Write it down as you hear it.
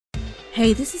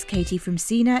Hey, this is Katie from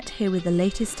CNET here with the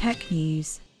latest tech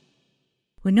news.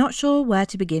 We're not sure where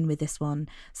to begin with this one,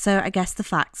 so I guess the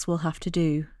facts will have to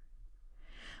do.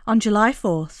 On July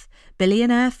 4th,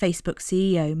 billionaire Facebook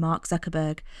CEO Mark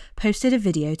Zuckerberg posted a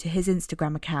video to his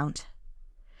Instagram account.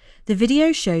 The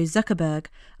video shows Zuckerberg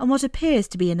on what appears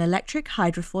to be an electric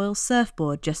hydrofoil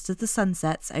surfboard just as the sun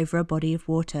sets over a body of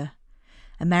water.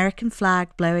 American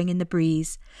flag blowing in the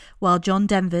breeze, while John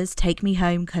Denver's Take Me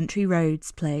Home Country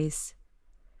Roads plays.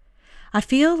 I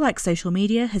feel like social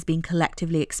media has been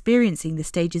collectively experiencing the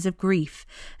stages of grief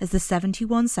as the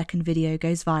 71-second video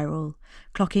goes viral,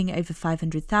 clocking over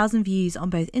 500,000 views on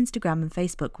both Instagram and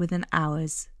Facebook within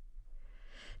hours.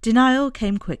 Denial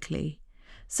came quickly.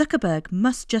 Zuckerberg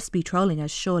must just be trolling us,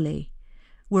 surely.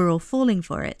 We're all falling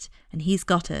for it, and he's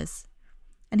got us.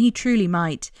 And he truly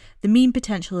might. The meme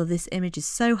potential of this image is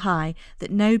so high that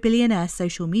no billionaire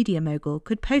social media mogul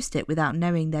could post it without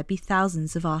knowing there'd be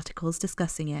thousands of articles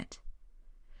discussing it.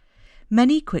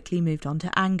 Many quickly moved on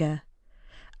to anger.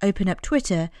 Open up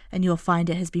Twitter and you'll find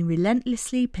it has been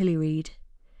relentlessly pilloried.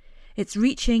 It's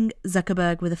reaching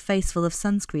Zuckerberg with a face full of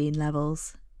sunscreen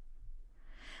levels.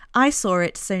 I saw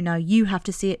it, so now you have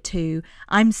to see it too.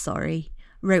 I'm sorry,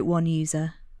 wrote one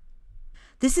user.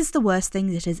 This is the worst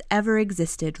thing that has ever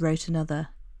existed, wrote another.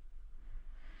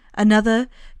 Another,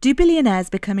 do billionaires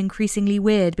become increasingly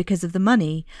weird because of the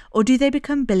money, or do they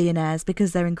become billionaires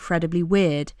because they're incredibly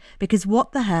weird? Because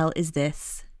what the hell is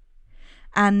this?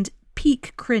 And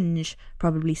peak cringe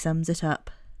probably sums it up.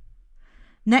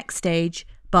 Next stage,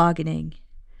 bargaining.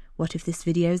 What if this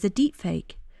video is a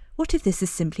deepfake? What if this is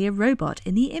simply a robot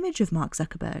in the image of Mark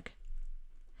Zuckerberg?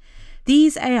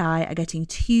 These AI are getting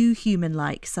too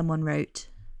human-like, someone wrote.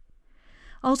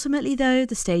 Ultimately, though,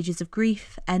 the stages of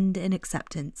grief end in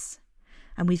acceptance,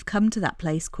 and we've come to that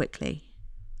place quickly.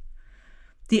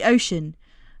 The ocean,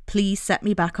 please set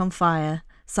me back on fire,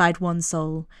 sighed one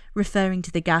soul, referring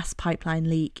to the gas pipeline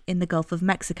leak in the Gulf of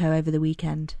Mexico over the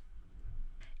weekend.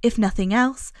 If nothing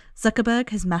else, Zuckerberg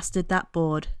has mastered that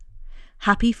board.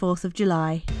 Happy 4th of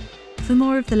July. For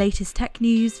more of the latest tech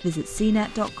news, visit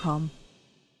cnet.com.